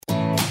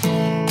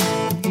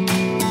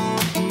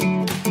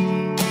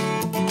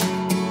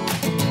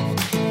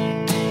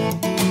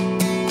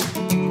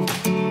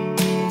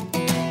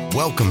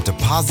Welcome to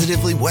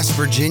Positively West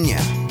Virginia,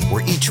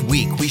 where each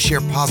week we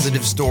share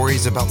positive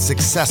stories about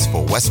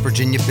successful West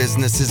Virginia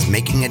businesses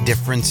making a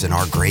difference in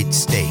our great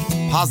state.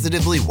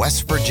 Positively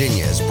West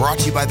Virginia is brought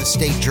to you by the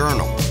State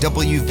Journal,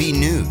 WV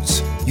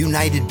News,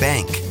 United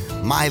Bank,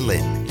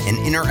 Mylan, and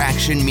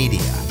Interaction Media.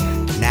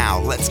 Now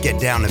let's get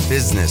down to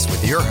business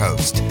with your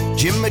host,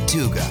 Jim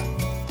Matuga.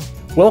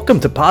 Welcome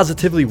to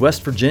Positively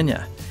West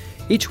Virginia.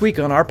 Each week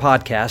on our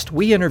podcast,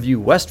 we interview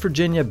West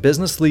Virginia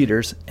business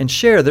leaders and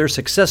share their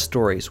success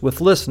stories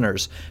with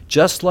listeners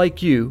just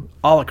like you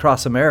all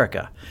across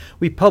America.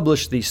 We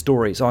publish these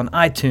stories on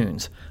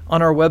iTunes,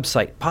 on our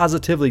website,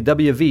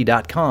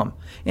 positivelywv.com,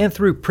 and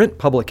through print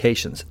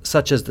publications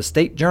such as the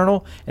State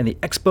Journal and the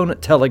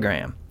Exponent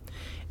Telegram.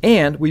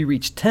 And we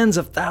reach tens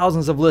of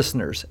thousands of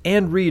listeners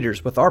and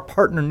readers with our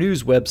partner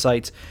news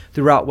websites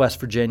throughout West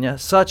Virginia,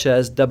 such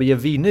as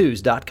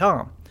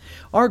wvnews.com.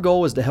 Our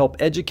goal is to help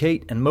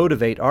educate and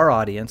motivate our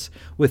audience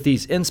with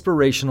these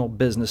inspirational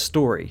business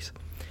stories.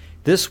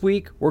 This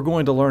week, we're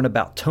going to learn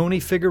about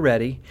Tony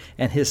Figaretti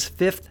and his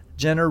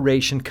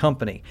fifth-generation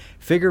company,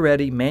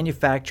 Figaretti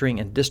Manufacturing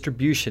and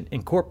Distribution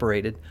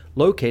Incorporated,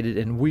 located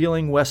in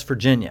Wheeling, West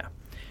Virginia.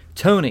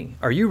 Tony,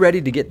 are you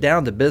ready to get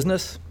down to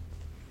business?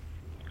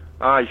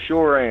 I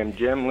sure am,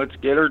 Jim. Let's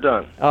get her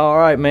done. All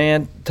right,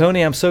 man.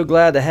 Tony, I'm so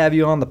glad to have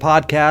you on the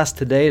podcast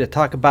today to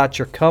talk about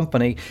your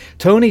company.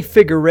 Tony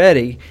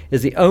Figaretti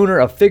is the owner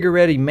of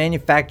Figaretti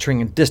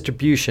Manufacturing and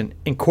Distribution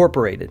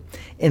Incorporated.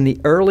 In the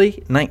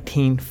early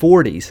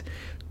 1940s,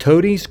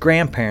 Tony's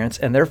grandparents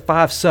and their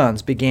 5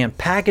 sons began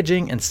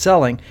packaging and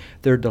selling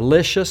their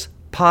delicious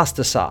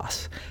pasta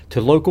sauce to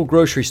local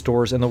grocery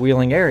stores in the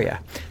Wheeling area.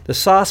 The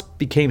sauce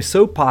became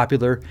so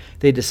popular,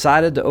 they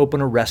decided to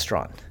open a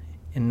restaurant.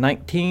 In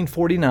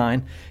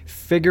 1949,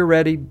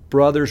 Figaretti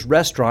Brothers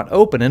Restaurant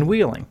opened in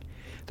Wheeling.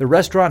 The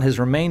restaurant has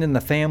remained in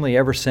the family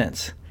ever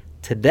since.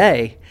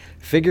 Today,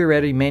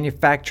 Figaretti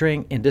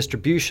Manufacturing and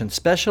Distribution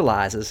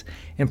specializes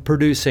in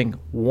producing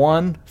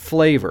one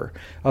flavor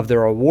of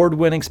their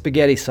award-winning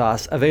spaghetti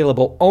sauce,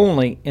 available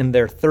only in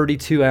their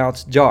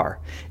 32-ounce jar.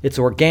 It's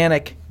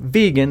organic,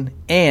 vegan,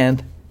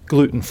 and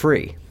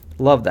gluten-free.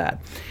 Love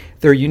that.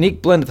 Their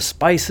unique blend of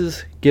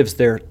spices gives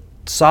their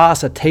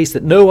sauce a taste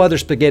that no other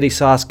spaghetti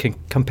sauce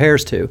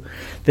compares to.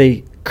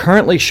 They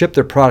currently ship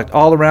their product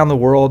all around the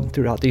world,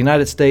 throughout the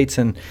United States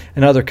and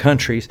other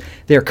countries.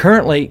 They are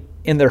currently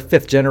in their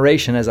 5th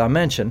generation, as I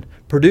mentioned,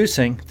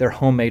 producing their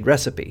homemade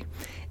recipe.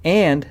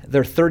 And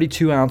their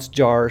 32-ounce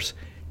jars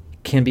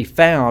can be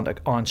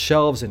found on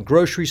shelves in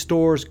grocery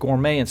stores,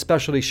 gourmet and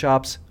specialty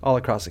shops all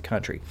across the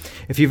country.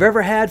 If you've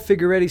ever had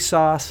Figaretti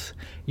sauce,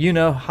 you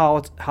know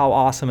how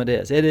awesome it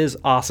is. It is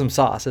awesome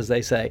sauce, as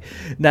they say.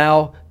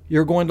 Now,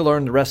 you're going to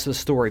learn the rest of the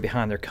story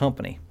behind their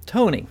company.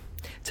 Tony,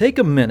 take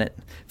a minute,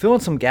 fill in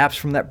some gaps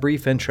from that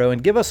brief intro,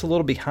 and give us a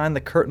little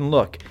behind-the-curtain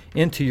look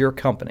into your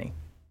company.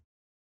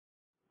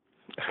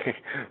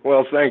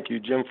 Well, thank you,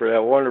 Jim, for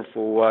that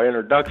wonderful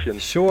introduction.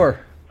 Sure.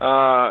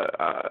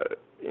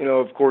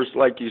 Of course,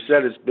 like you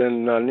said, it's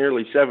been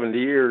nearly 70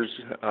 years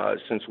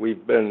since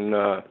we've been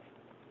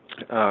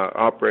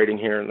operating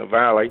here in the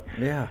Valley.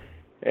 Yeah.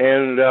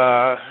 And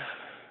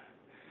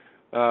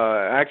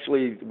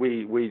actually,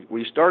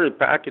 we started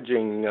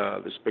packaging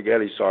the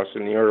spaghetti sauce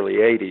in the early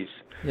 80s.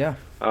 Yeah.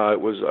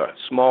 It was a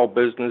small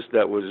business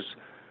that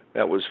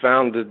was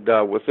founded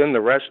within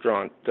the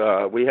restaurant.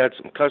 We had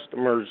some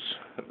customers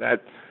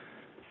that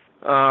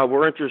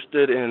were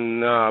interested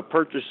in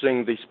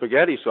purchasing the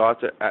spaghetti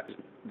sauce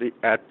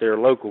at their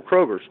local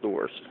Kroger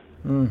stores.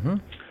 Mm-hmm.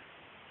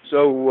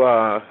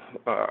 So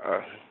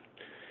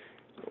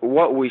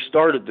what we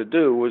started to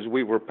do was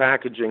we were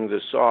packaging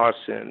the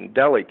sauce in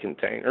deli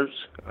containers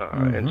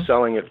and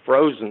selling it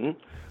frozen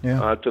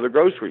to the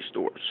grocery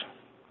stores.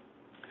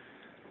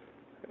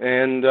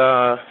 And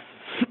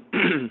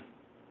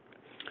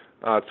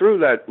through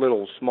that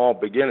little small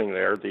beginning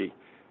there, the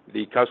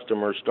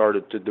customers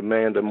started to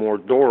demand a more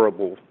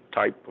durable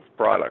type of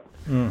product,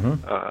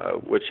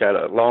 which had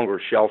a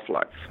longer shelf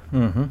life.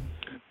 Mm-hmm.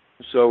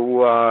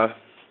 So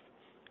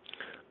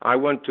I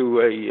went to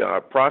a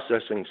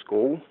processing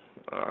school,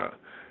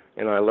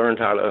 and I learned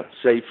how to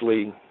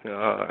safely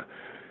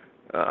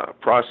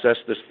process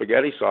the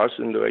spaghetti sauce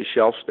into a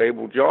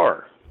shelf-stable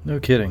jar. No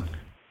kidding.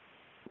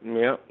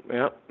 Yeah.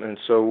 And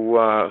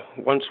so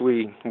once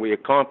we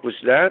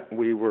accomplished that,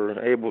 we were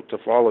able to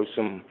follow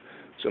some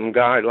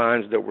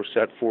guidelines that were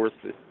set forth,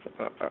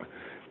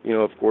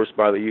 of course,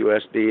 by the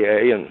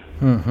USDA and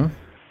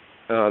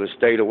the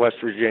state of West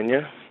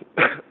Virginia.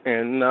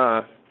 And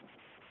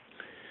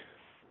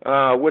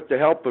with the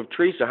help of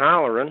Teresa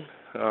Halloran,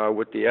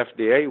 with the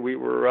FDA, we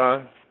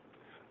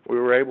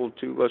were able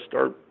to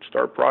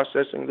start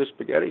processing the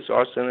spaghetti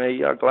sauce in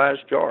a glass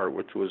jar,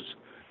 which was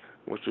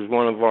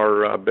one of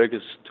our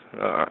biggest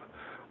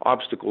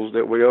obstacles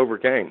that we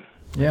overcame.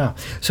 Yeah.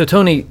 So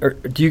Tony,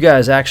 do you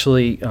guys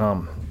actually,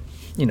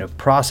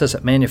 process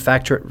it,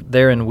 manufacture it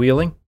there in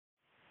Wheeling?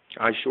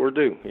 I sure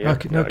do. Yeah,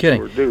 no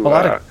kidding. I sure do. Go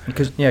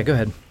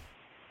ahead.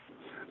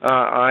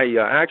 I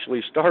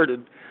actually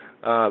started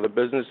the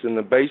business in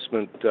the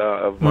basement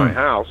of my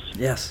house.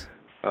 Yes.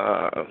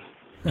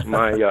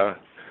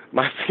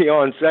 My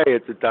fiancée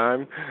at the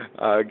time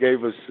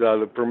gave us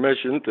the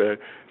permission to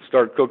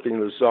start cooking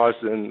the sauce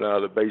in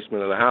the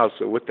basement of the house.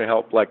 So with the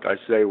help, like I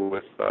say,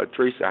 with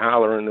Teresa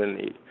Halloran and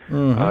the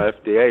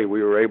FDA,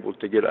 we were able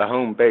to get a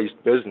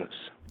home-based business.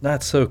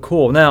 That's so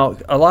cool. Now,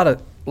 a lot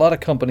of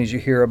companies you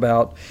hear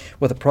about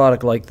with a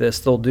product like this,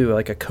 they'll do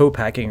like a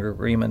co-packing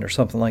agreement or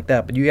something like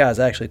that. But you guys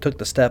actually took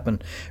the step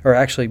and are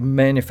actually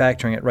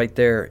manufacturing it right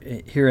there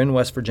here in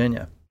West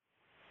Virginia.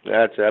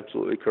 That's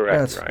absolutely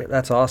correct.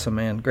 That's awesome,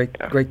 man. Great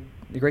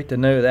to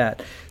know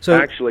that. So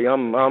actually,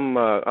 I'm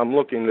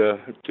looking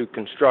to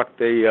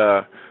construct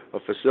a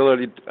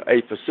facility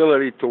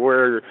to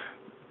where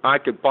I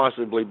could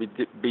possibly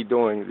be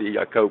doing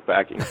the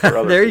co-packing for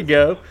other There you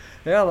people. go.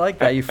 Yeah, I like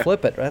that. You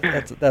flip it.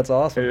 That's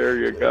awesome. There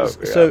you go.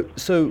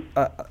 So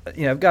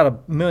I've got a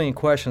million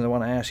questions I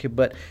want to ask you,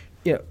 but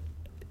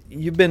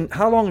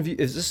how long have you?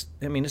 Is this?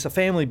 I mean, it's a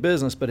family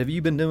business, but have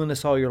you been doing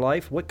this all your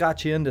life? What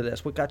got you into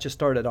this? What got you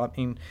started? I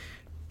mean,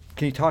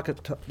 can you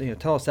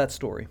tell us that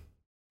story?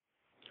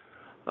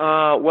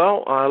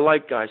 Well,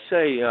 like I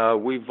say,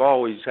 we've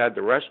always had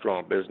the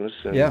restaurant business,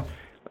 and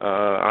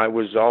I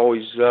was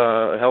always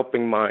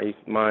helping my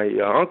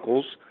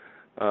uncles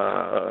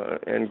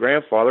and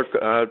grandfather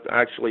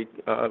actually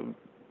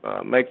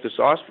make the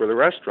sauce for the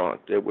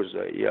restaurant. It was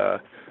a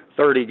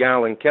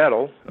 30-gallon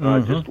kettle,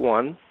 just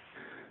one.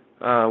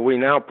 We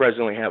now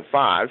presently have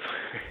 5.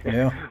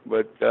 Yeah.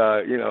 But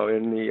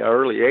in the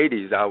early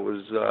 '80s, I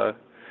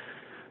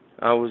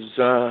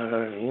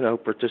was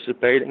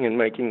participating in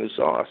making the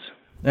sauce.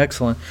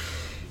 Excellent.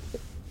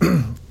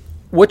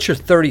 What's your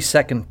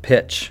 30-second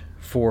pitch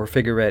for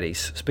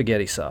Figaretti's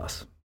spaghetti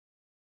sauce?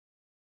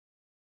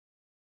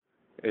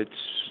 It's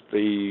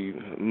the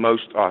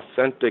most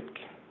authentic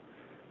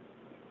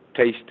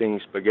tasting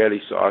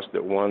spaghetti sauce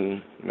that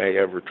one may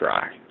ever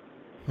try.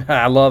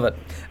 I love it.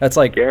 That's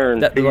like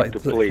guaranteed to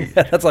please.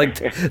 That's like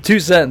 2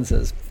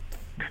 sentences.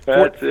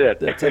 That's it.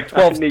 That's like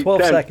 12 I need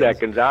 12 10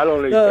 seconds. I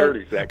don't need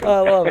 30 seconds. I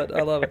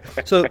love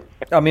it. So,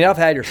 I mean, I've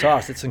had your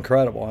sauce. It's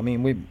incredible. I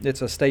mean,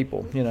 it's a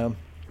staple,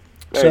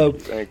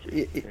 Thank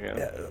you.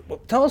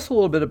 Well, tell us a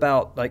little bit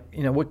about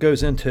what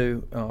goes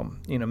into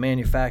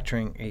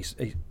manufacturing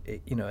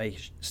a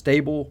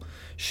stable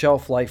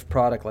shelf life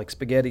product like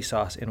spaghetti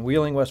sauce in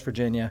Wheeling, West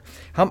Virginia.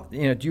 How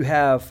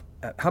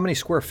many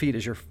square feet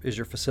is your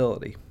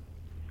facility?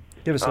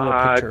 Give us a little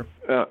picture.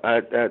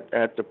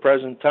 At the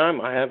present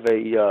time, I have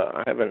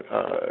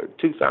a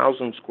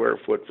 2,000 square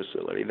foot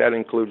facility. That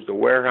includes the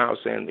warehouse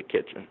and the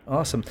kitchen.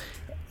 Awesome.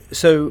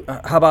 So,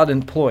 how about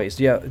employees?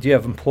 Do you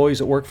have employees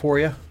that work for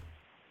you?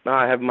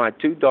 I have my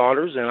 2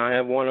 daughters, and I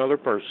have one other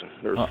person.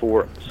 There's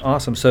 4 of us.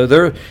 Awesome. So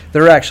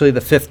they're actually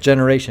the 5th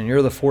generation.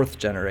 You're the 4th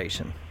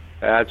generation.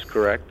 That's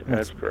correct.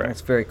 That's correct.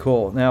 That's very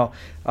cool. Now,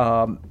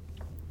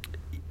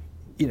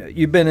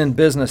 you've been in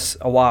business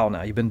a while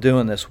now. You've been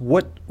doing this.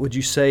 What would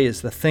you say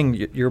is the thing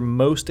you're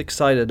most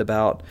excited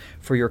about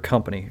for your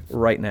company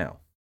right now?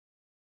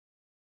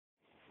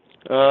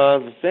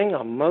 The thing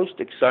I'm most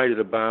excited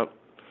about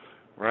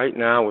right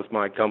now with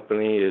my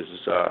company is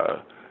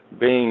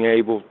being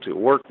able to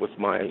work with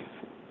my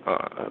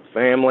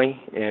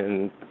family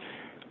and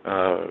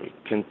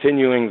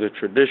continuing the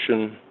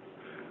tradition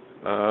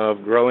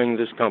of growing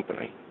this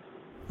company.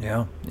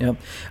 Yeah.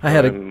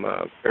 I'm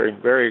very,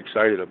 very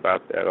excited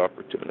about that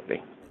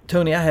opportunity.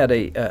 Tony, I had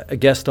a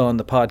guest on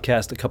the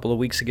podcast a couple of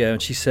weeks ago,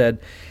 and she said,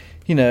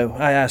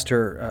 I asked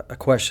her a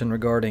question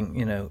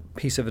regarding,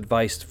 piece of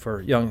advice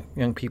for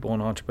young people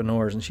and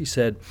entrepreneurs, and she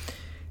said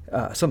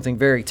something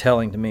very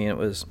telling to me, and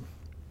it was,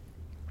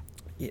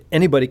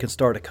 anybody can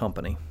start a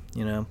company,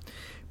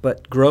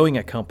 but growing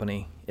a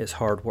company is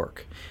hard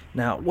work.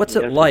 Now, what's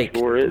it like?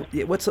 Sure is.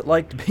 What's it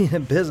like to be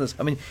in business?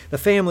 I mean, the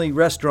family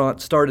restaurant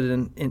started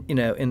in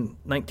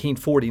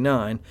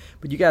 1949,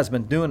 but you guys have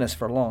been doing this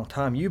for a long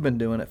time. You've been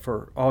doing it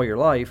for all your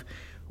life.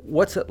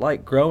 What's it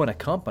like growing a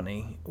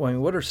company? I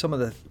mean, what are some of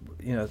the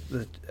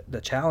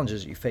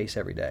challenges you face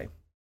every day?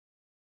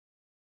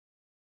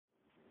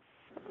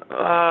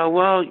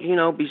 Well,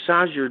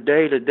 besides your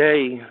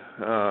day-to-day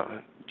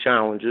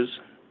challenges,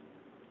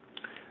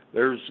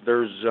 there's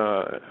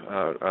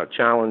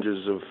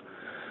challenges of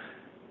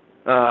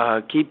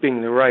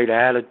keeping the right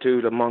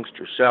attitude amongst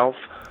yourself.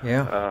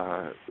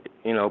 Yeah.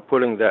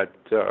 Putting that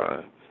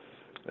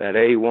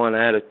A1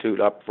 attitude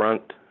up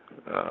front.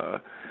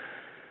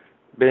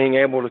 Being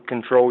able to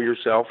control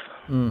yourself.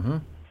 Mm-hmm.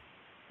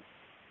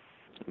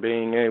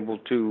 Being able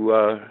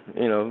to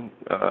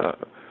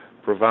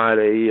provide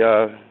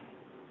a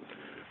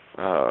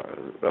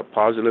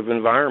positive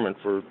environment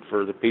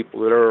for the people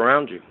that are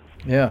around you.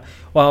 Yeah.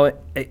 Well,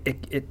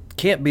 it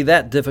can't be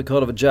that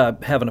difficult of a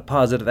job having a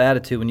positive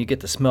attitude when you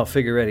get to smell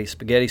Figaretti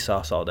spaghetti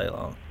sauce all day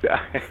long.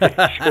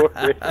 It sure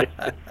is.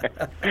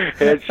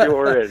 It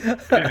sure is.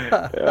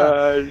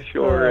 It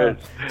sure is.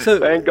 So,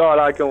 thank God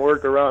I can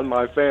work around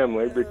my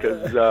family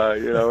because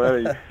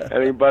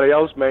anybody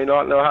else may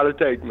not know how to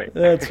take me.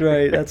 That's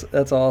right.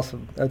 That's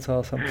awesome. That's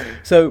awesome.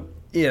 So,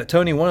 Yeah,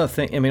 Tony, one of the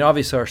things, I mean,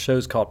 obviously our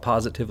show's called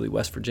Positively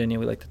West Virginia.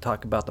 We like to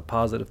talk about the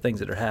positive things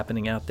that are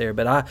happening out there,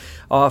 but I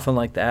often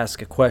like to ask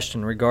a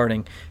question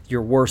regarding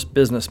your worst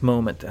business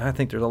moment. I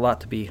think there's a lot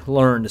to be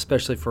learned,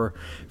 especially for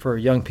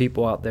young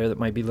people out there that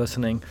might be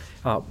listening.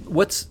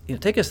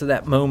 Take us to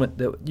that moment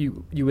that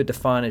you would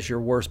define as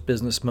your worst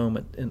business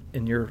moment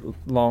in your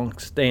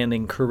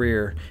long-standing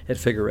career at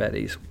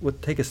Figaretti's.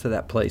 Take us to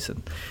that place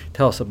and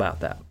tell us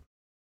about that.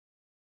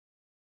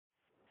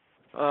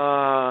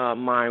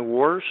 My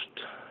worst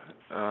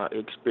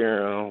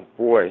experience. Oh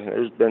boy,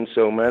 there's been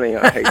so many.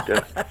 I hate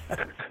to.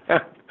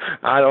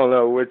 I don't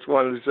know which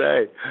one to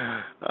say.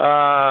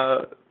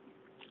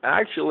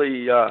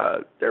 Actually,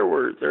 there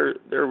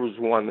was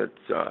one that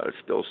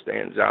still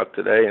stands out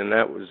today, and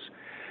that was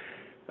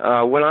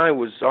when I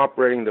was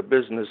operating the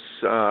business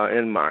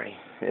in my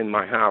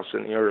house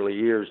in the early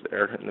years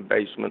there in the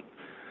basement.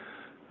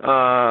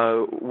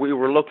 We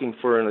were looking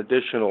for an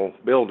additional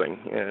building,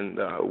 and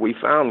we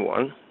found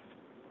one.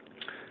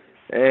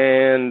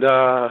 And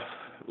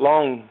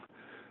long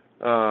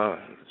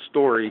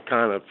story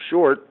kind of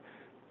short,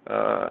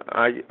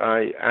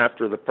 I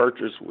after the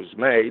purchase was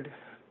made,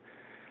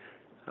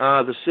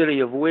 the city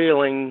of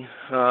Wheeling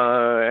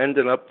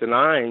ended up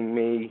denying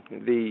me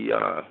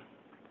the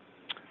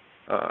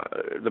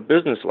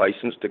business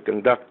license to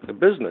conduct the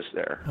business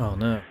there. Oh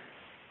no!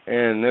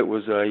 And it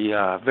was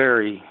a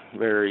very,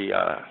 very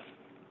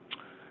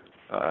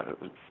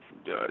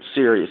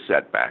serious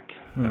setback.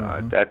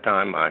 At that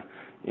time,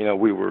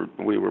 we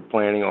were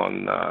planning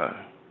on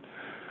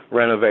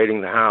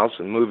renovating the house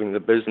and moving the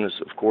business,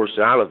 of course,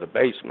 out of the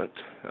basement,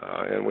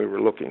 and we were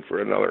looking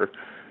for another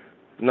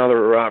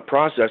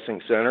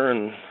processing center,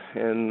 and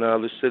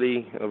the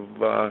city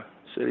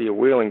of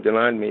Wheeling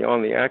denied me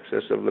on the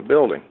access of the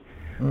building,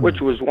 which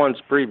was once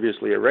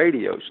previously a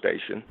radio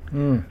station,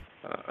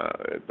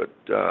 but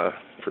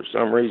for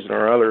some reason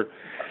or other,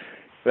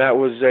 that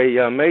was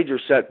a major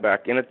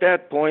setback, and at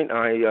that point,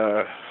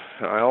 I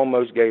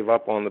almost gave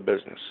up on the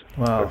business.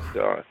 Wow.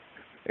 But,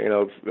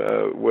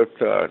 with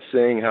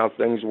seeing how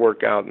things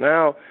work out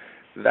now,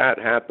 that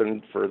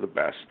happened for the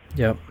best.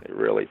 Yep. It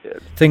really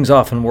did. Things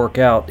often work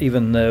out,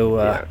 even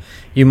though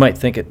you might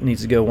think it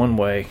needs to go one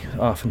way.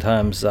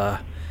 Oftentimes,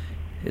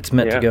 it's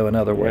meant to go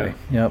another way.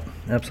 Yep,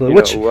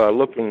 absolutely.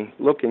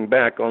 Looking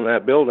back on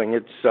that building,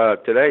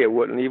 it's today it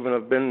wouldn't even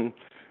have been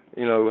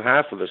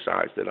half of the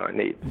size that I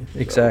need.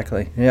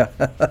 Exactly. So. Yeah.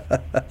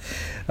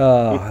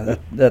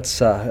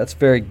 That's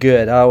very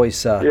good. I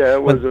always.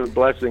 It was a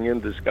blessing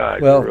in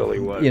disguise. Well, it really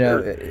was.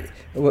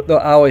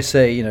 I always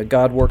say,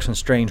 God works in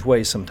strange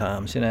ways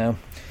sometimes.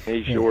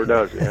 He sure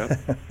does. Yeah.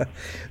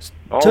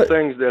 All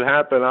things that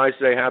happen, I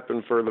say,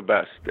 happen for the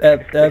best.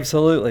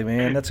 Absolutely,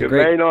 man. That's a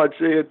great. You may not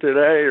see it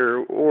today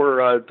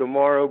or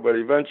tomorrow, but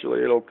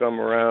eventually it'll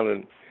come around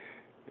and.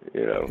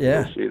 You'll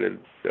see that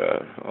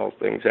all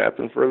things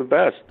happen for the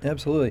best.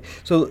 Absolutely.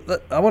 So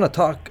I want to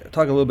talk a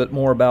little bit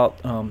more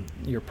about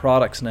your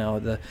products now.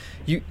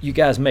 You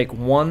guys make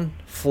one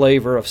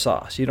flavor of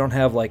sauce. You don't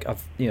have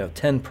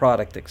 10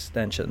 product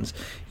extensions.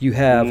 You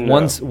have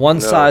one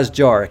size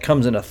jar. It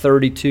comes in a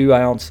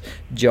 32-ounce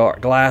jar,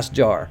 glass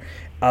jar.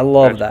 I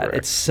love that. Correct.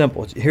 It's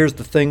simple. Here's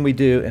the thing we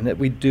do, and that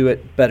we do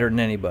it better than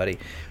anybody.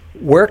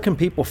 Where can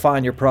people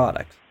find your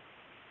product?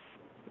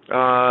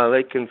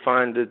 They can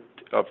find it,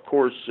 of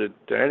course, at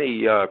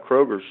any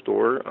Kroger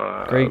store.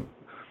 Great.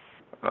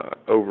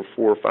 Over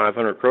 400 or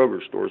 500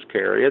 Kroger stores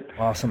carry it.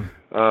 Awesome.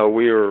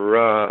 We are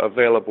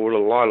available at a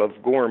lot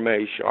of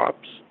gourmet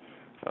shops.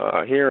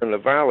 Here in the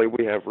Valley,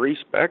 we have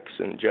Respecs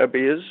and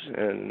Jebbia's,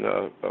 and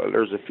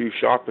there's a few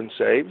Shop and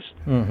Saves.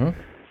 Mm-hmm.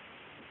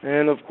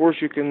 And, of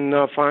course, you can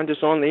find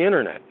us on the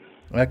Internet.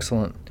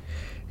 Excellent.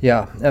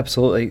 Yeah,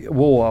 absolutely.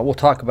 We'll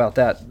talk about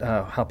that,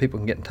 how people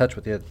can get in touch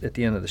with you at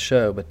the end of the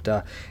show. But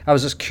I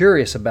was just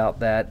curious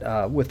about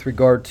that with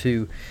regard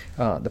to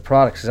the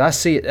products. 'Cause I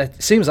see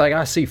it seems like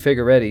I see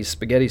Figaretti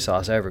spaghetti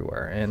sauce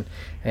everywhere, and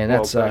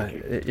that's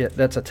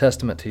that's a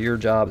testament to your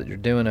job that you're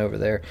doing over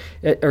there.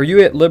 Are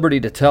you at liberty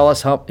to tell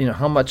us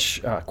how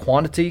much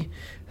quantity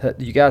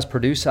you guys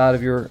produce out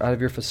of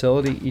your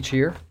facility each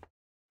year?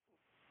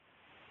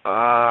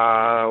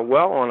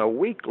 Well, on a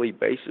weekly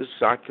basis,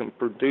 I can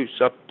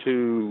produce up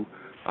to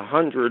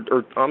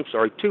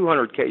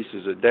 200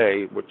 cases a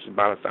day, which is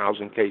about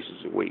 1,000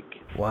 cases a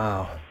week.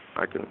 Wow.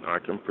 I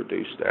can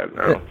produce that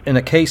now. And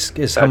a case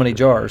is how many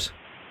jars?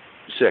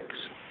 6.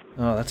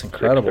 Oh, that's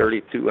incredible.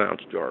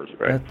 32-ounce jars,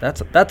 right?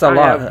 That's a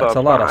lot. That's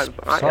a lot of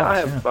sauce. I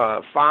have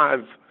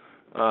 5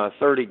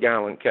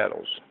 30-gallon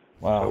kettles.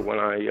 Wow.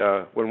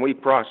 So when we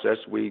process,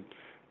 we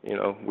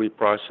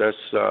process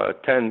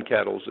 10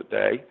 kettles a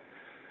day.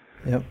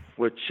 Yep.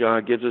 Which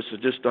gives us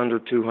just under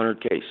 200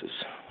 cases.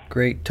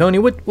 Great. Tony,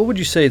 what would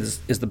you say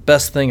is the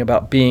best thing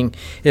about being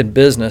in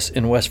business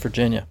in West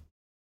Virginia?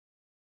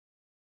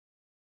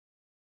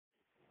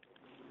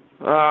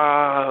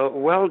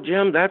 Well,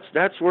 Jim,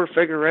 that's where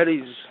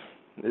Figaretti's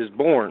is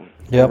born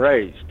and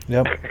raised.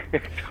 Yep.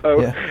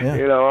 So,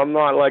 I'm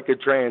not like a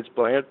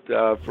transplant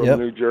from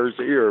New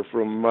Jersey or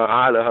from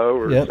Idaho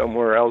or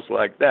somewhere else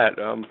like that.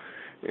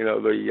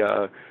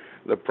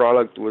 the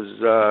product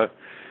was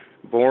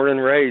born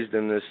and raised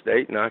in this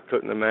state, and I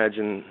could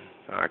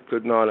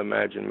not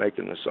imagine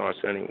making the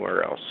sauce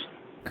anywhere else.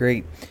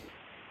 Great.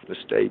 The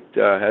state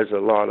has a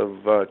lot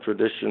of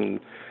tradition,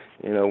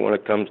 when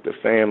it comes to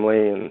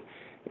family and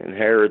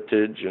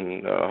heritage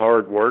and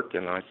hard work,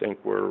 and I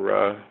think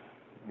we're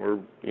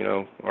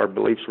our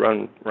beliefs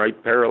run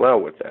right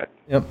parallel with that.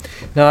 Yep.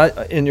 Now,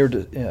 in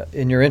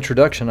your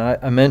introduction,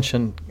 I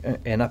mentioned,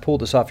 and I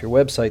pulled this off your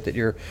website, that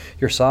your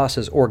sauce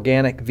is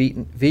organic,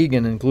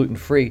 vegan, and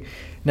gluten-free.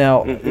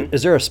 Now,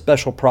 is there a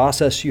special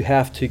process you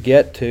have to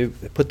get to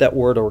put that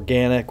word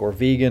organic or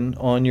vegan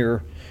on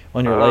your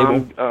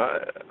label?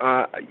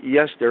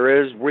 Yes,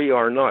 there is. We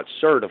are not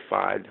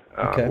certified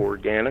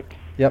organic.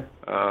 Yep.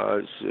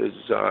 As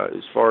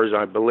far as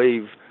I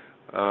believe,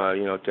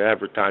 to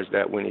advertise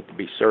that, we need to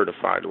be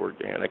certified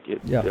organic.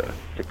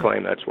 To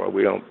claim that's why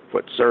we don't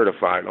put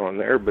certified on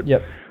there. But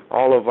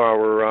all of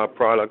our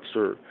products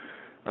are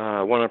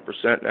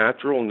 100%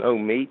 natural, no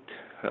meat,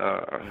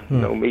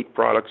 no meat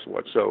products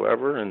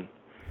whatsoever, and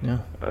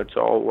it's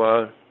all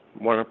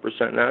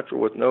 100% natural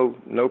with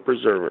no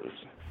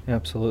preservatives.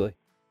 Absolutely.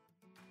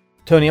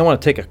 Tony, I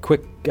want to take a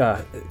quick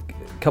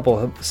couple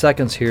of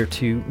seconds here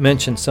to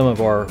mention some of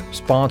our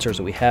sponsors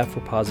that we have for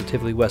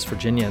Positively West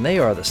Virginia, and they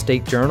are the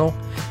State Journal,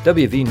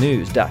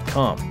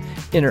 WVNews.com,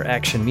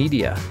 Interaction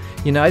Media,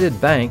 United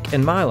Bank,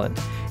 and Mylan.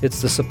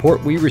 It's the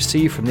support we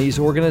receive from these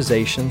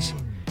organizations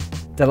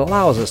that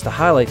allows us to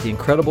highlight the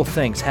incredible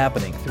things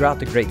happening throughout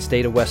the great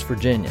state of West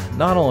Virginia,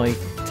 not only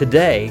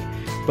today,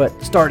 but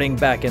starting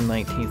back in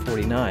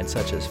 1949,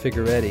 such as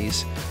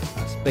Figaretti's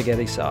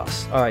Spaghetti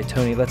Sauce. All right,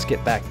 Tony, let's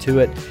get back to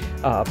it.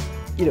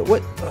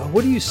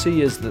 What do you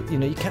see as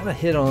you kind of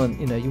hit on,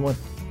 you want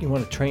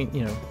to train,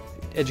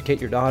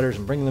 educate your daughters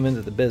and bring them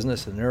into the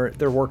business, and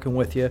they're working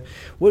with you.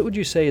 What would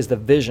you say is the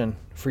vision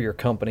for your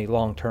company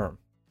long term?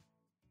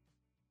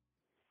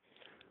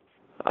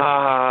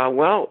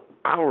 Well,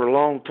 our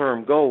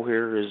long-term goal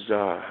here is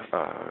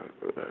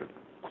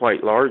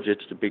quite large.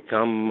 It's to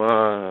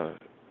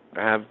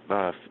have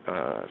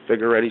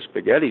Figaretti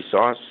Spaghetti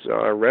Sauce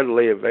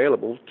readily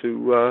available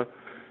to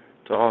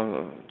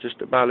just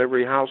about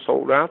every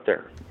household out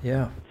there.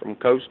 Yeah. From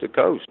coast to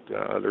coast.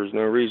 There's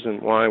no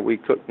reason why we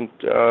couldn't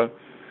go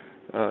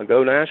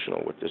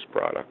national with this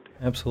product.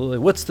 Absolutely.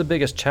 What's the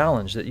biggest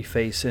challenge that you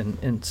face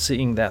in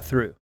seeing that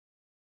through?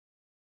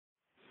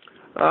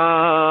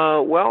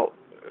 Well,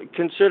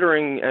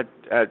 considering at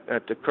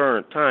the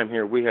current time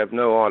here, we have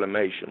no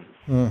automation.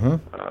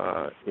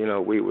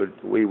 We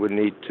would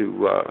need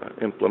to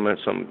implement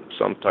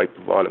some type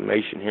of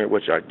automation here,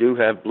 which I do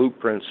have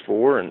blueprints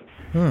for, and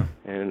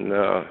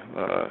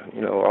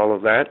all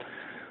of that.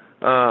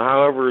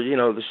 However,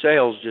 the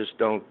sales just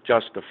don't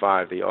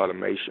justify the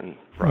automation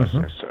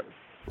process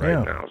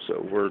now.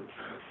 So we're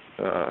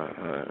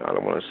I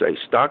don't want to say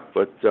stuck,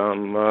 but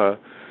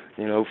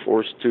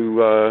forced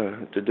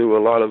to do a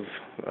lot of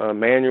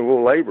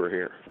manual labor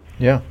here.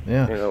 Yeah.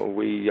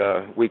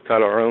 We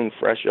cut our own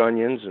fresh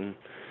onions, and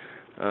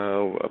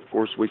of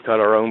course we cut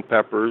our own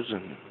peppers,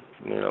 and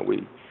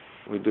we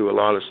do a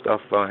lot of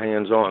stuff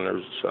hands-on.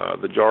 There's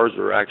the jars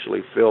are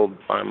actually filled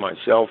by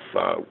myself,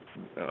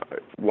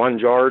 one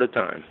jar at a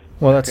time.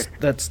 Well,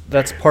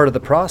 that's part of the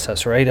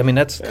process, right? I mean,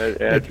 that's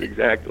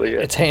exactly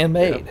it. It's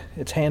handmade. Yeah.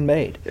 It's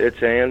handmade. It's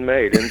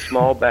handmade in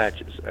small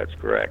batches. That's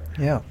correct.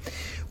 Yeah.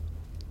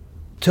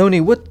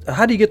 Tony,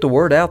 how do you get the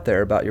word out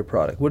there about your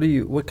product?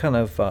 What kind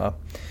of,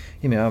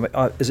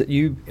 is it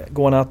you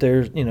going out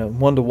there,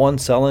 one-to-one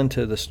selling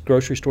to the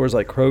grocery stores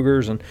like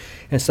Kroger's and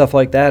stuff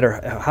like that, or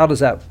how does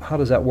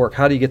that work?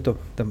 How do you get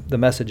the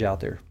message out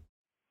there?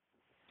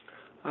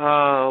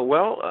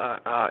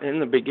 In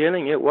the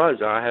beginning it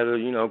was. I had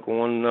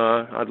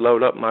I'd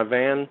load up my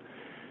van,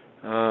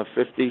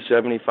 50,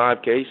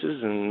 75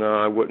 cases, and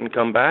I wouldn't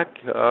come back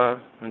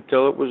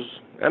until it was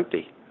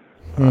empty.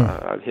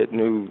 I'd hit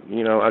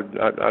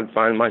I'd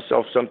find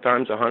myself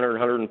sometimes 100,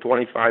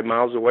 125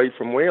 miles away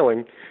from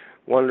Wheeling,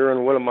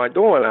 wondering what am I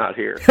doing out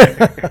here.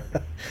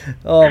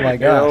 Oh my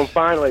gosh!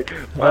 Finally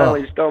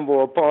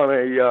stumble upon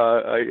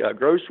a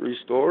grocery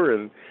store,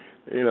 and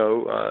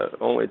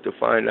only to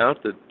find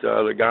out that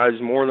the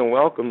guy's more than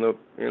welcome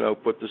to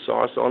put the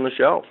sauce on the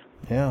shelf.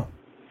 Yeah,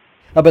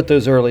 I bet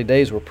those early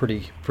days were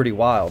pretty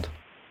wild.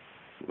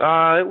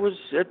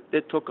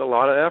 It took a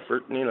lot of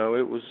effort.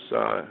 It was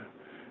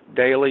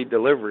daily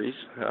deliveries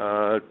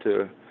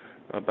to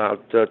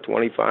about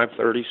 25,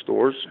 30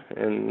 stores,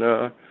 and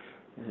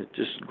it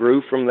just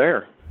grew from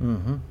there.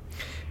 Mm-hmm.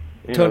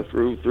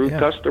 Through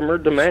customer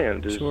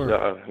demand is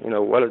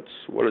what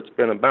it's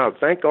been about.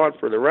 Thank God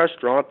for the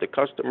restaurant. The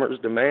customers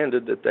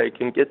demanded that they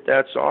can get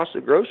that sauce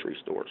at grocery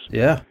stores.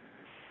 Yeah,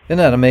 isn't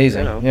that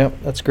amazing? Yeah,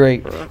 that's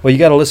great. Well, you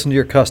got to listen to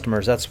your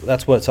customers. That's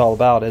what it's all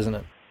about, isn't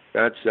it?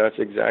 That's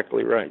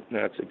exactly right.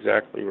 That's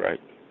exactly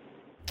right.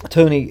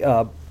 Tony,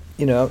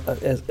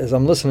 as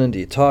I'm listening to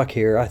you talk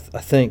here, I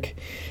think,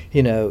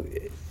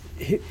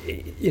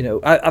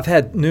 I've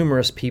had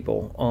numerous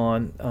people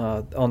on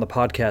the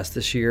podcast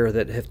this year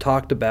that have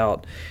talked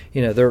about,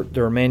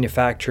 they're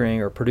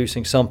manufacturing or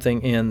producing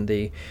something in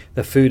the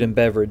food and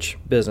beverage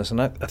business,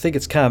 and I think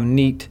it's kind of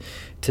neat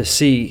to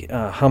see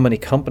how many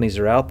companies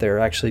are out there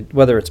actually,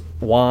 whether it's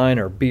wine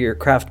or beer,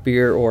 craft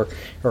beer, or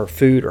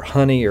food or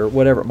honey or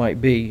whatever it might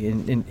be.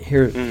 And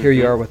here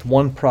you are with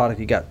one product.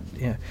 You got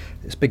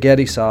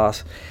spaghetti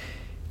sauce.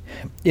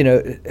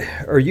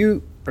 Are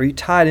you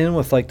tied in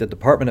with like the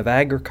Department of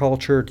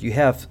Agriculture? Do you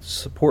have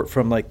support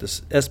from like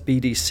this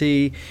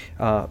SBDC?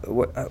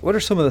 What are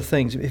some of the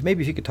things?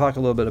 Maybe if you could talk a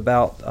little bit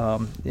about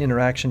the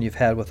interaction you've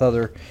had with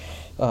other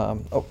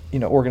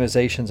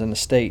organizations in the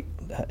state,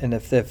 and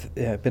if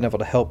they've been able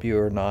to help you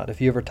or not.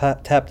 Have you ever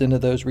tapped into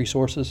those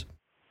resources?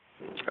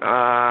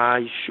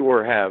 I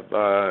sure have.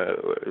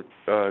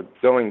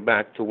 Going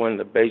back to when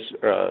the business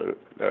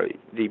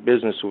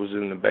was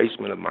in the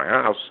basement of my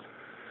house.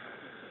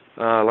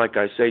 Like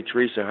I say,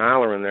 Teresa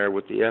Halloran there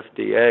with the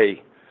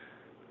FDA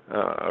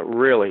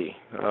really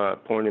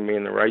pointed me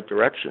in the right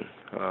direction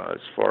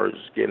as far as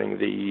getting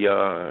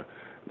the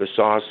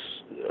sauce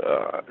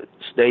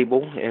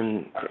stable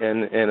in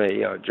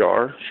a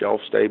jar,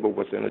 shelf stable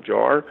within a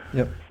jar,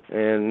 yep,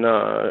 and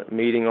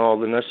meeting all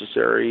the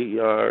necessary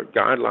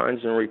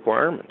guidelines and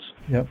requirements.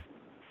 Yep,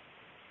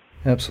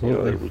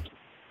 absolutely.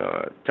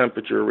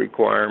 Temperature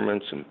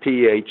requirements and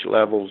pH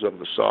levels of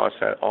the sauce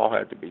all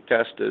had to be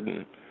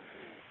tested,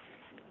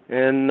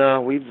 and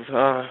we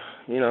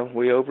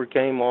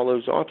overcame all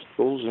those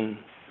obstacles, and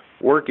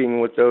working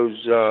with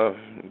those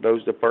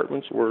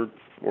departments were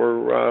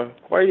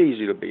quite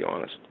easy, to be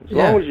honest, as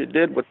long as you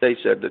did what they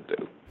said to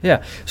do.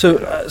 Yeah. So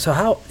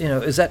how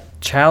is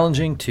that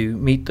challenging to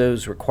meet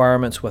those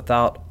requirements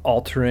without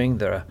altering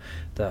the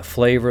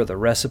flavor, the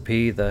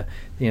recipe, the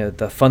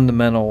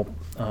fundamental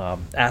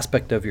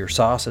aspect of your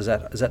sauce? Is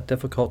that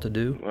difficult to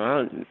do?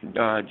 Well,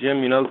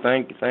 Jim,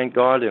 thank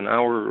God in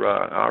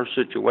our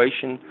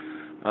situation.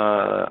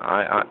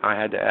 I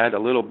had to add a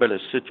little bit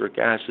of citric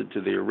acid to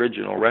the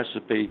original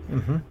recipe,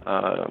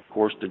 of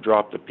course, to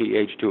drop the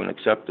pH to an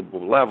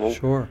acceptable level.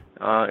 Sure.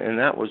 And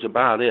that was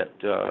about it.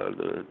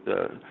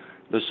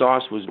 The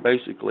sauce was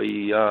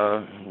basically,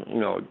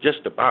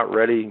 just about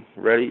ready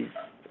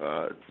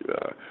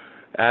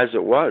as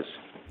it was.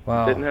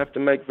 Wow. Didn't have to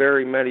make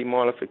very many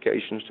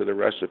modifications to the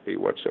recipe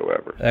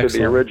whatsoever. Excellent. To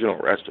the original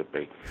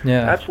recipe.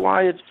 Yeah. That's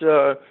why it's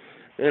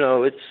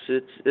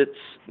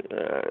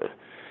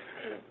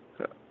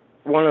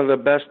one of the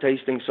best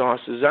tasting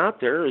sauces out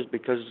there, is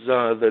because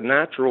the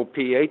natural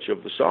pH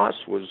of the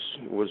sauce was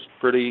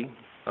pretty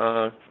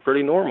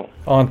normal.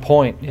 On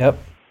point. Yep.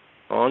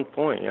 On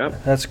point.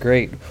 Yep. That's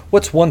great.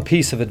 What's one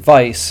piece of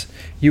advice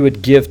you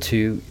would give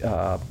to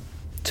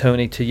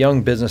Tony, to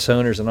young business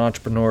owners and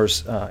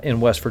entrepreneurs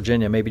in West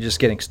Virginia, maybe just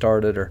getting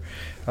started or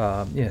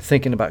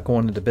thinking about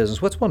going into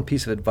business? What's one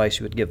piece of advice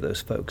you would give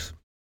those folks?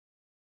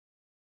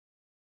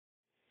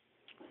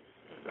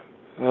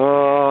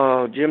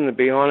 Oh, Jim, to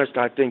be honest,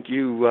 I think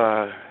you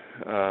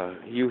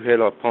hit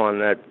upon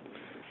that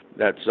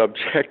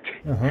subject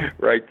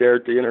right there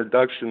at the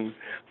introduction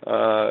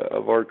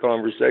of our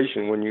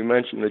conversation, when you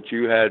mentioned that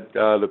you had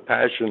the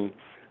passion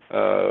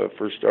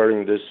for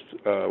starting this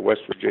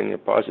West Virginia,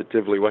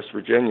 positively West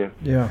Virginia.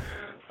 Yeah.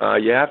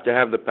 You have to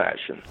have the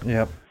passion.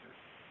 Yep.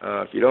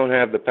 If you don't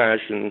have the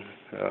passion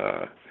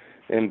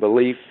and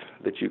belief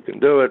that you can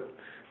do it,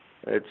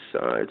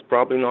 it's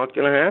probably not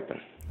going to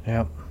happen.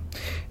 Yep.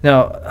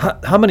 Now,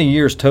 how many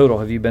years total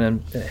have you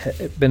been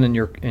in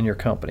your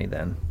company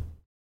then?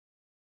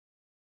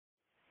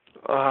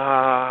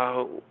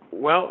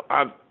 Well,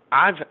 I've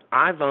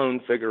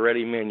owned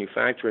Figaretti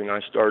Manufacturing. I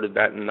started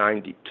that in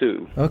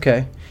 '92.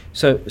 Okay,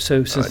 so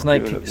since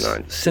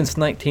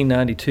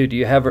 1992, do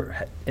you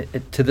ever,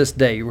 to this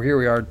day, here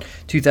we are,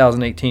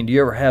 2018. Do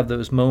you ever have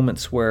those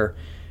moments where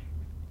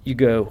you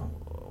go,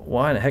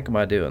 "Why in the heck am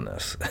I doing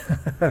this?"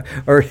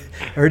 or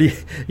do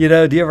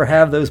you ever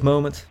have those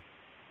moments?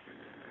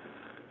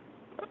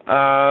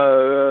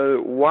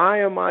 Why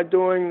am I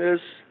doing this?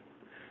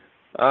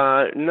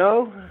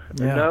 No.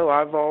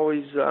 I've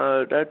always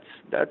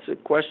that's a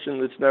question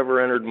that's never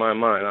entered my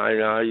mind.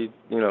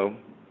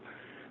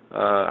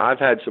 I've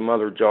had some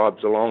other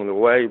jobs along the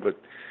way, but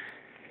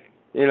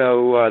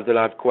that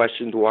I've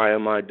questioned, why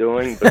am I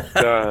doing? But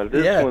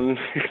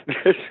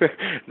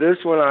this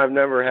one I've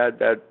never had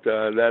that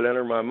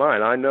enter my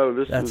mind. I know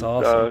this is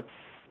awesome.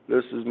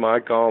 This is my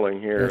calling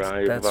here.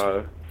 That's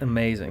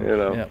amazing.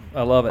 Yeah,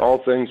 I love it. All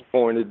things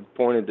pointed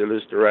to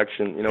this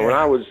direction. When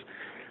I was,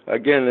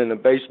 again, in the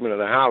basement of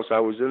the house,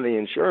 I was in the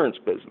insurance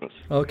business.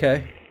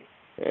 Okay.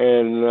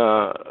 And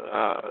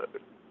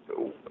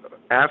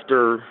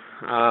after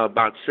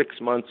about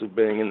 6 months of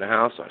being in the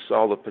house, I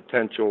saw the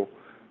potential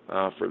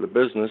for the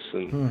business,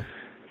 and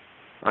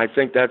I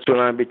think that's when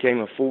I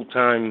became a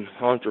full-time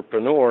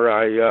entrepreneur.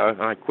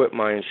 I quit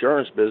my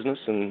insurance business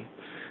and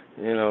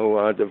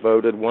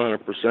devoted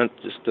 100%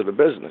 just to the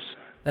business.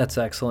 That's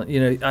excellent.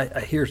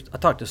 I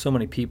talk to so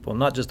many people,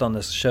 not just on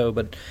this show,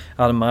 but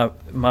out in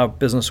my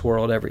business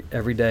world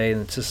every day,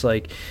 and it's just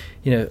like,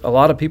 a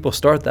lot of people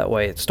start that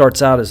way. It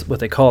starts out as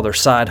what they call their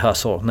side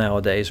hustle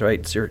nowadays, right?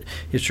 It's your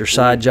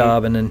side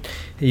job, and then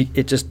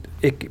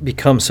it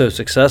becomes so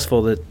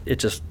successful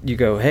that you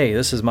go, hey,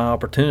 this is my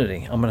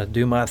opportunity. I'm going to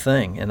do my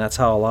thing, and that's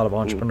how a lot of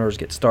entrepreneurs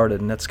get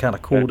started, and that's kind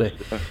of cool to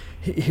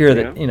hear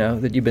that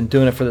that you've been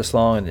doing it for this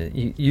long, and that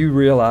you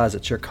realize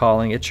it's your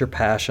calling, it's your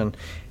passion.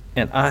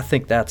 And I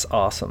think that's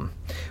awesome.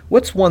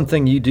 What's one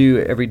thing you do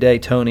every day,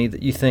 Tony,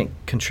 that you think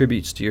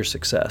contributes to your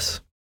success?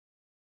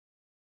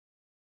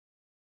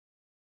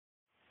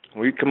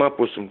 Well, you come up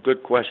with some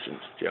good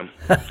questions, Jim.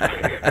 Well,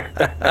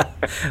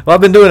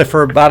 I've been doing it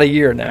for about a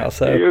year now.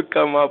 So you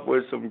come up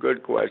with some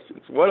good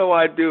questions. What do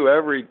I do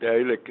every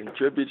day that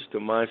contributes to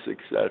my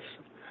success?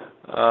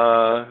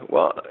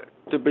 Well,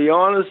 to be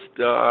honest,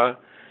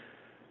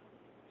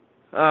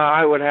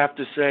 I would have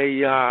to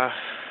say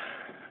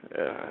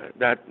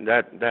that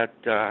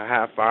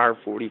half hour,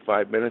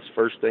 45 minutes,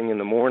 first thing in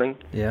the morning.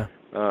 Yeah.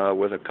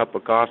 With a cup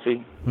of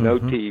coffee, no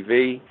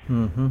TV,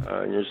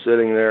 and you're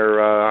sitting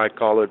there. I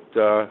call it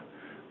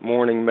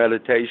morning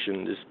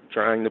meditation, just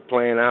trying to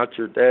plan out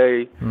your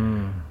day.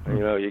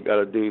 You got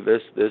to do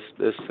this,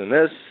 and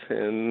this,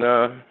 and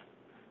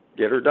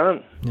get her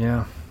done.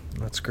 Yeah.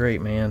 That's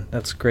great, man.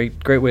 That's a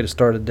great way to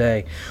start a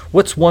day.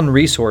 What's one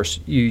resource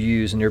you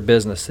use in your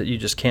business that you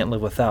just can't live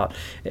without?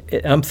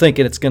 I'm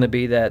thinking it's going to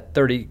be that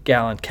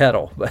 30-gallon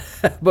kettle,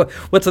 but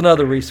what's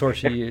another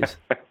resource you use?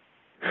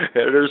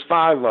 There's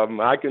 5 of them.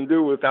 I can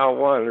do without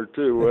 1 or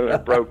 2 when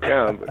it broke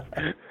down. But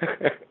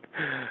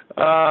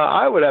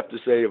I would have to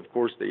say, of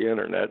course, the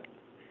internet.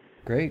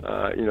 Great.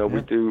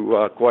 We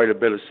do quite a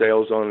bit of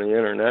sales on the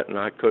internet, and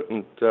I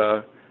couldn't.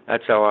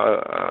 That's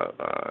how,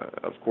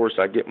 of course,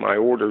 I get my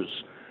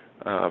orders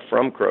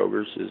from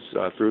Kroger's is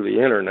through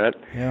the internet.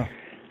 Yeah.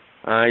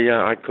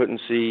 I couldn't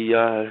see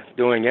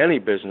doing any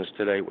business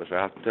today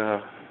without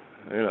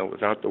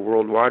without the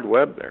World Wide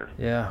Web there.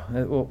 Yeah.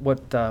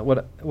 What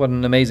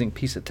an amazing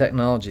piece of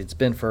technology it's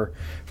been for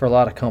a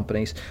lot of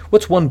companies.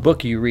 What's one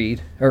book you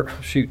read,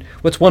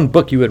 what's one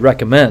book you would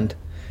recommend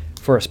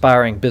for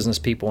aspiring business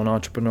people and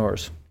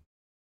entrepreneurs?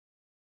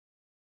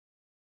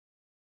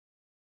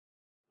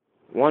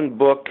 One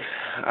book,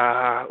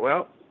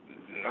 not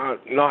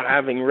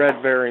having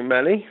read very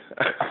many,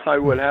 I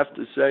would have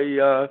to say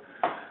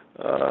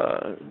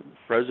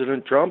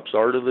President Trump's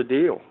Art of the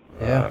Deal.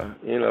 Yeah.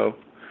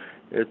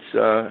 It's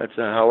a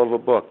hell of a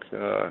book.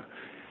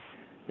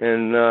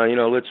 And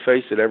let's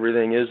face it,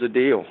 everything is a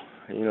deal.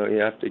 You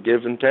have to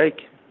give and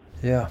take.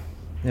 Yeah.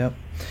 Yep.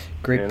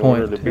 Great in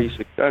point. In order to be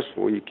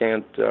successful, you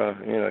can't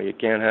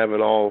have it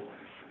all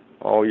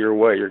your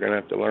way. You're going to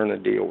have to learn to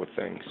deal with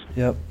things.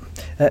 Yep.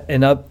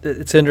 And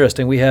it's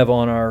interesting. We have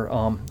on our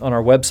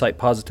website,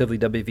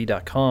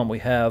 positivelywv.com, we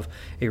have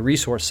a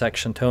resource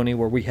section, Tony,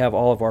 where we have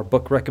all of our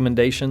book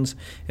recommendations,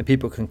 and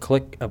people can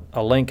click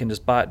a link and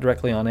just buy it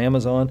directly on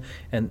Amazon.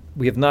 And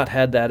we have not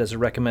had that as a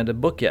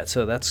recommended book yet.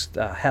 So that's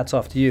hats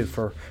off to you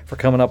for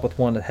coming up with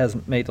one that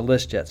hasn't made the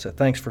list yet. So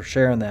thanks for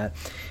sharing that.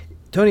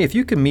 Tony, if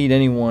you could meet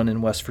anyone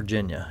in West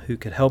Virginia who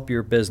could help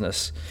your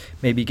business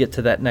maybe get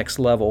to that next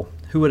level,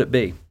 who would it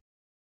be?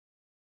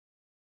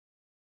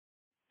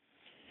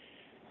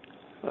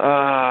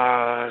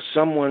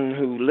 Someone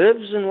who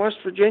lives in West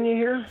Virginia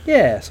here?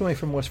 Yeah, somebody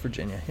from West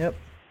Virginia. Yep.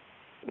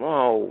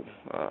 Oh,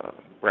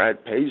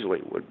 Brad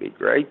Paisley would be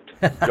great.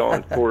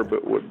 John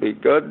Corbett would be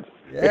good.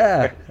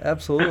 Yeah,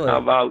 absolutely. How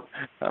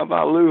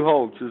about Lou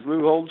Holtz? Is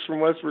Lou Holtz from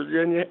West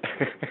Virginia?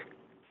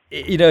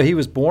 He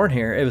was born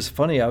here. It was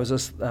funny. I was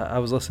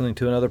listening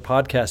to another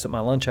podcast at my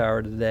lunch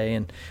hour today,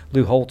 and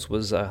Lou Holtz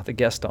was the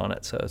guest on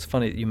it. So it's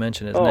funny that you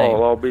mentioned his name.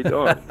 Oh, I'll be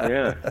darned.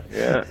 Yeah.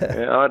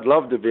 I'd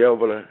love to be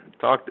able to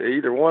talk to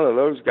either one of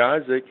those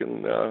guys. They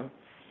can,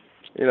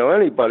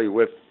 anybody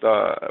with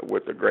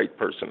a great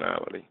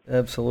personality.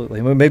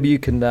 Absolutely. Well, maybe you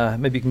can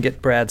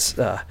get Brad's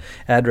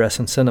address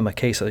and send him a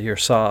case of your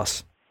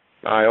sauce.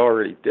 I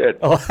already did.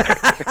 Oh.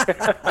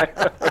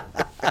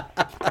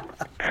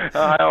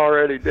 I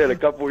already did a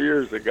couple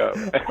years ago.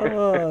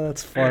 Oh,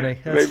 that's funny.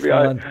 That's maybe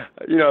fun.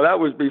 That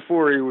was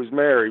before he was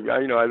married.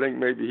 I think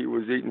maybe he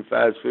was eating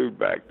fast food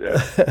back then.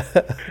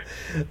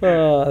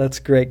 Oh, that's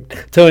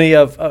great, Tony.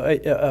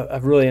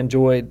 I've really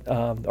enjoyed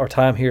our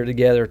time here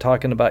together,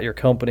 talking about your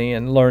company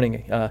and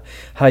learning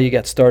how you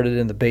got started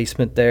in the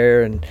basement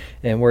there and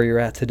where you're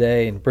at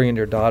today, and bringing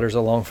your daughters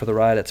along for the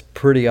ride. It's a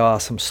pretty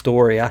awesome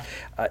story.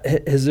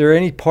 Is there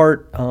any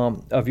part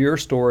of your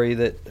story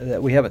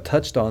that we haven't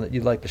touched on that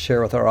you'd like to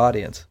share with our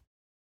audience?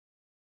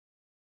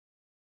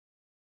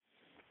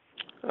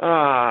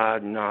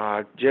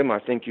 No, Jim, I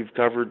think you've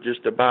covered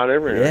just about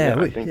everything. Yeah,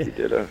 I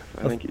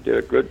think you did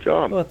a good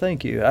job. Well,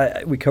 thank you.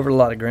 We covered a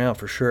lot of ground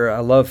for sure. I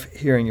love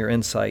hearing your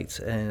insights,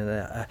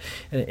 and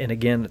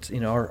again, it's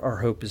our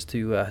hope is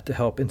to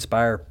help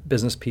inspire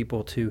business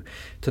people to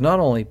not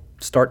only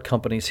start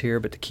companies here,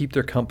 but to keep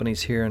their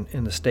companies here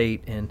in the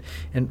state, and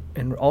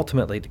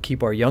ultimately to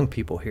keep our young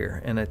people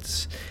here. And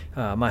it's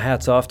my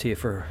hat's off to you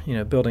for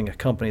building a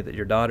company that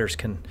your daughters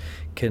can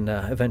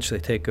eventually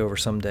take over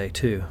someday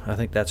too. I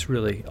think that's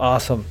really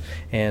awesome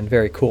and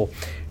very cool.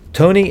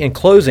 Tony, in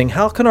closing,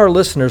 how can our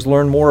listeners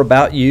learn more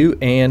about you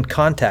and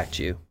contact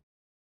you?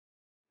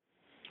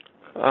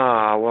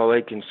 Well,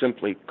 they can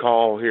simply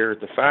call here at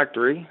the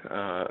factory,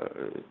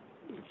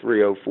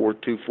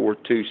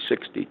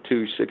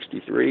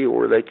 304-242-6263,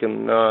 or they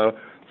can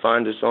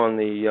find us on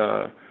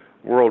the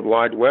World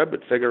Wide Web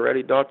at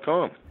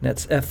Figaretti.com.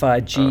 That's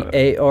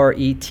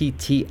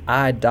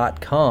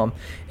Figaretti.com,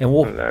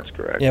 and that's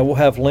correct. Yeah, we'll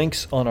have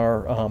links on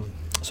our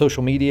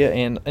social media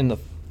and in the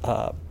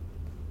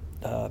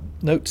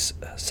notes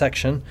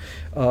section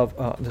of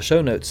the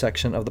show notes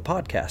section of the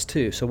podcast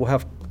too. So we'll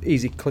have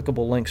easy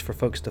clickable links for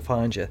folks to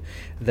find you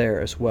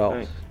there as well.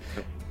 Thanks.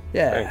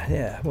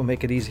 Yeah, we'll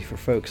make it easy for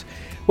folks.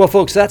 Well,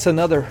 folks, that's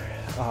another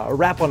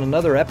wrap on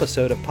another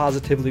episode of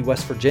Positively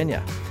West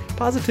Virginia.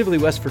 Positively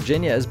West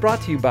Virginia is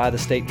brought to you by the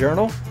State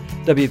Journal,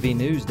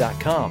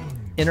 WVNews.com,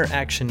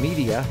 Interaction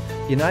Media,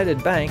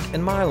 United Bank,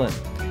 and Mylan.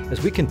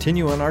 As we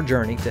continue on our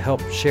journey to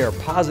help share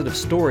positive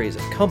stories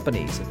of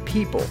companies and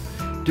people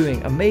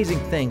doing amazing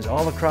things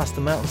all across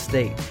the Mountain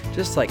State,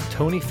 just like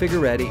Tony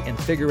Figaretti and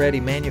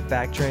Figaretti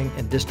Manufacturing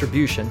and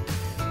Distribution,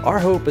 our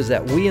hope is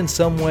that we in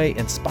some way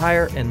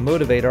inspire and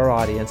motivate our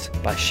audience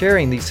by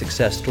sharing these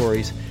success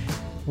stories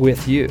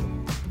with you.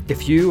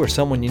 If you or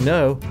someone you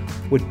know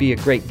would be a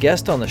great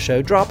guest on the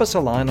show, drop us a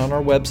line on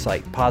our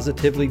website,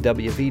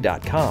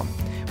 positivelywv.com.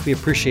 We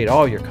appreciate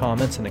all your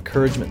comments and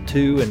encouragement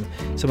too, and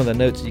some of the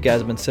notes you guys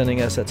have been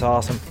sending us. That's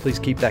awesome. Please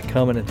keep that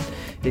coming, and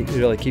it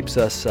really keeps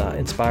us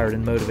inspired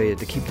and motivated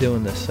to keep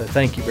doing this. So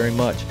thank you very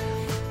much.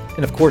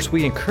 And of course,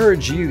 we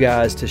encourage you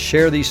guys to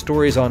share these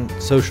stories on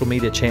social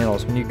media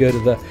channels. When you go to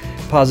the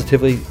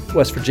Positively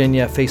West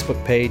Virginia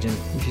Facebook page, and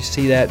if you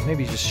see that,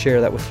 maybe just share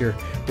that with your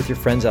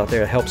friends out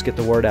there. It helps get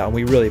the word out, and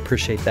we really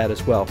appreciate that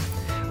as well.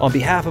 On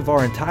behalf of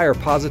our entire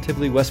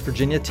Positively West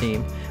Virginia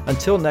team,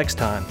 until next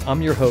time,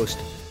 I'm your host,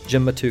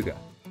 Jim Matuga.